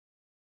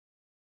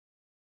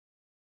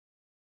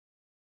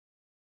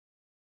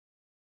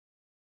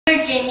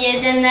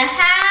Virginia's in the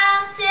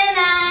house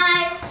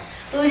tonight.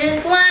 We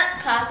just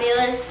want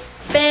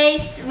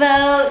populace-based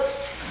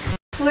votes.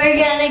 We're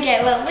gonna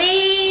get what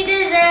we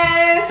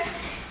deserve.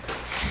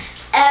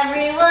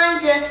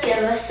 Everyone just give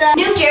us a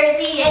New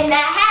Jersey in the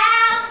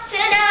house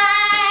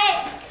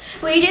tonight.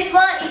 We just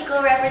want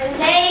equal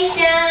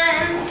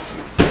representations.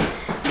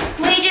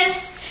 We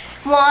just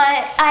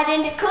want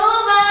identical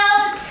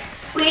votes.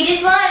 We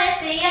just want to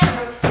see a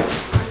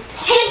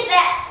change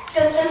that.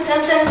 Dun, dun,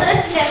 dun, dun,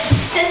 dun, dun,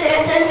 dun,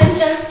 dun, dun, dun,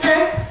 dun,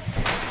 dun.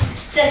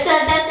 Da, da,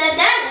 da, da,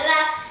 da,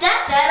 da, da,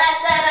 da,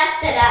 da,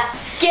 da, da.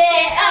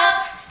 Get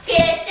up,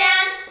 get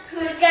down.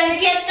 Who's gonna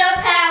get the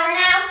power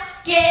now?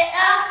 Get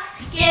up,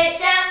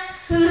 get down.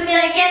 Who's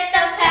gonna get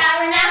the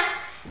power now?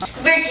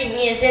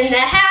 Virginia's in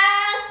the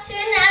house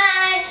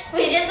tonight.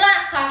 We just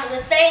want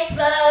populace-based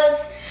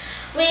votes.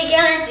 We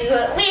gonna do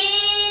what we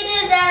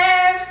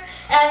deserve.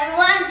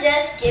 Everyone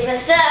just give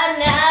us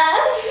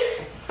enough.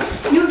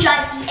 New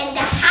Jersey in the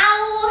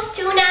house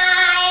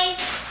tonight.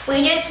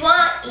 We just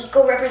want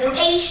equal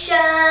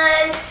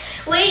representations.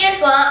 We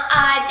just want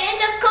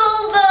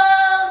identical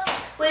votes.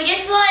 We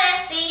just want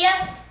to see you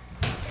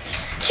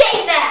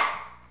change that.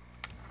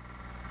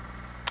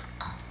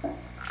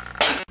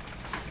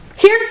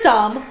 Here's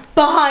some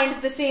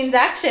behind the scenes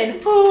action.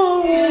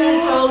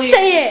 Oh,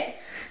 say it.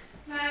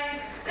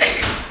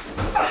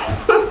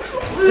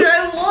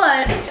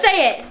 What?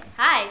 Say it.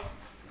 Hi.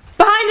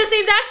 Behind the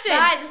scenes action.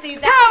 Behind the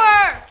scenes action.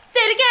 Power. Say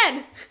it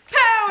again.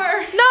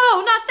 Power.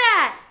 No, not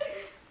that.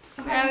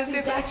 Behind the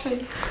scenes action.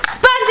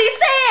 Bugsy,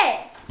 say it.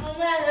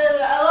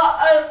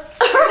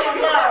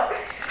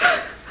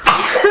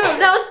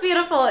 That was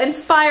beautiful,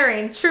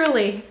 inspiring,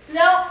 truly.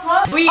 No.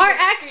 Our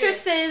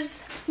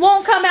actresses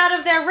won't come out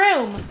of their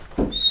room.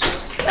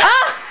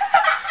 Ah!